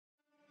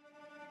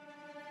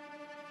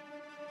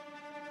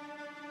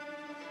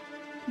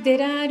There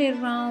are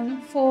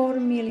around 4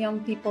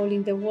 million people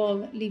in the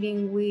world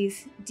living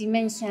with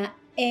dementia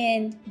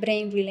and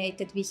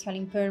brain-related visual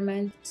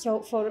impairment.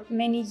 So for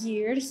many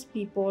years,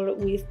 people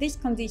with this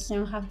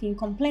condition have been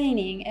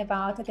complaining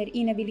about their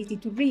inability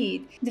to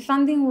read. The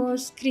funding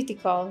was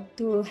critical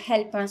to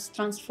help us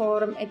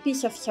transform a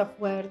piece of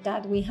software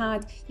that we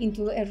had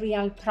into a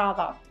real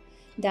product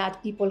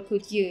that people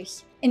could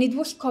use. And it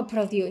was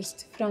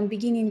co-produced from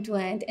beginning to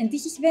end. And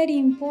this is very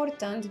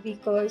important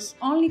because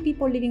only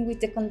people living with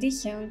the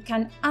condition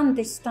can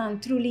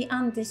understand, truly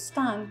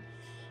understand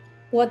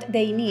what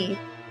they need.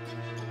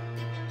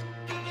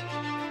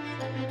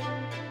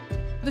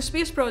 The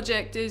space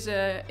project is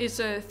a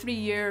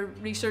 3-year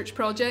research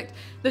project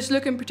that's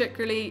looking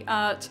particularly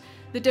at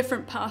the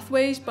different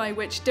pathways by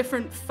which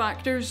different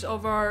factors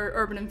of our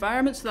urban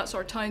environment, so that's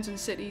our towns and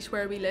cities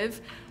where we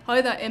live,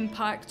 how that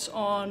impacts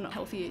on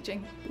healthy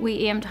ageing.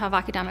 We aim to have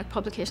academic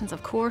publications,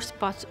 of course,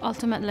 but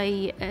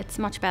ultimately it's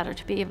much better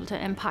to be able to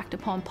impact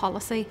upon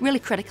policy. Really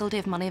critical to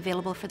have money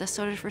available for this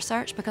sort of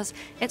research because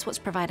it's what's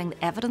providing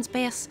the evidence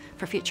base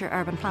for future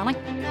urban planning.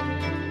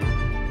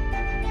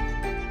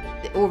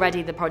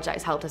 Already the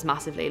project's helped us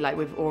massively. Like,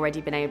 we've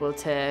already been able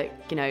to,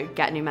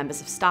 get new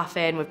members of staff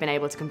in. We've been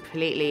able to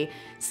completely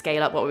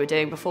scale up what we were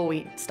doing. Before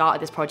we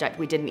started this project,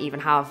 we didn't even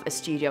have a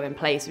studio in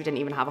place. We didn't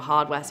even have a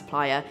hardware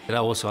supplier. It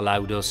also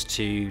allowed us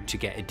to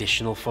get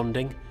additional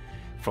funding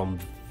from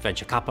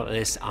venture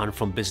capitalists and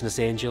from business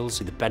angels.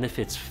 The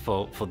benefits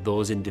for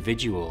those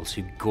individuals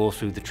who go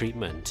through the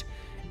treatment,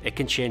 it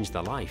can change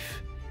their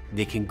life.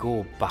 They can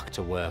go back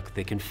to work.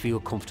 They can feel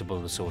comfortable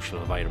in a social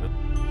environment.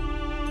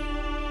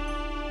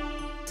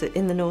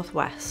 In the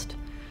northwest,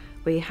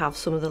 we have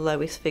some of the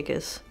lowest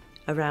figures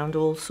around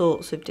all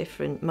sorts of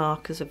different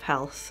markers of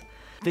health.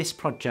 This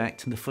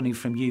project and the funding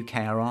from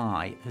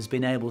UKRI has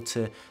been able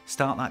to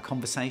start that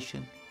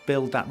conversation,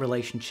 build that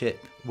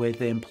relationship with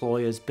the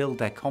employers, build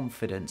their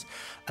confidence,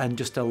 and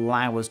just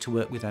allow us to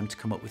work with them to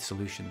come up with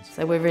solutions.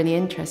 So we're really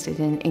interested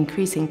in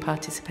increasing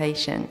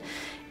participation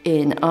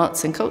in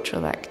arts and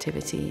cultural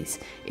activities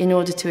in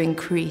order to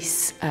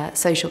increase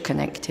social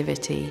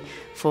connectivity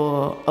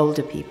for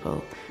older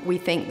people. We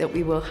think that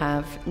we will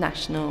have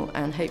national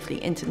and hopefully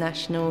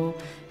international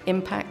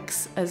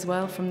impacts as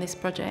well from this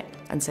project,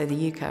 and so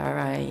the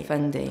UKRI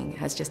funding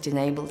has just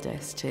enabled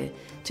us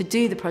to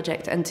do the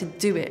project and to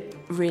do it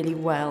really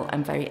well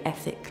and very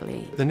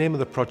ethically. The name of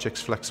the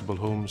project's Flexible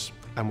Homes,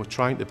 and we're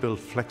trying to build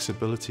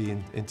flexibility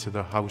into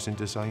the housing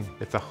design.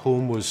 If the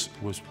home was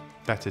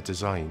better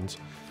designed,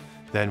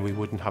 then we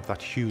wouldn't have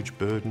that huge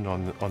burden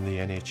on the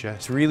NHS.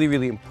 It's really,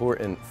 really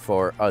important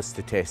for us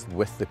to test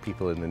with the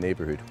people in the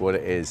neighbourhood what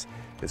it is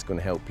that's going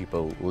to help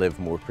people live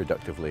more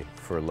productively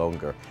for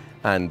longer.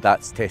 And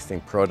that's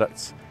testing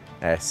products,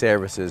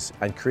 services,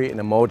 and creating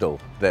a model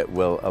that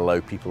will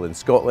allow people in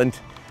Scotland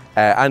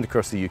and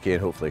across the UK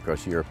and hopefully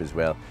across Europe as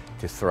well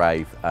to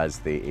thrive as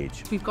they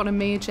age. We've got a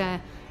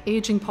major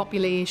ageing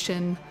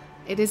population.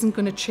 It isn't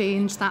going to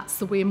change. That's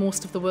the way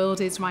most of the world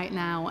is right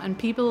now, and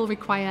people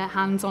require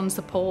hands-on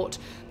support.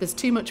 There's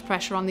too much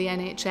pressure on the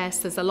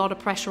NHS, there's a lot of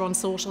pressure on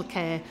social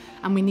care,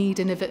 and we need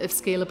innovative,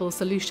 scalable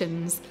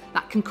solutions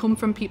that can come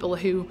from people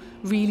who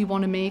really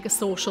want to make a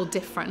social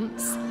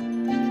difference.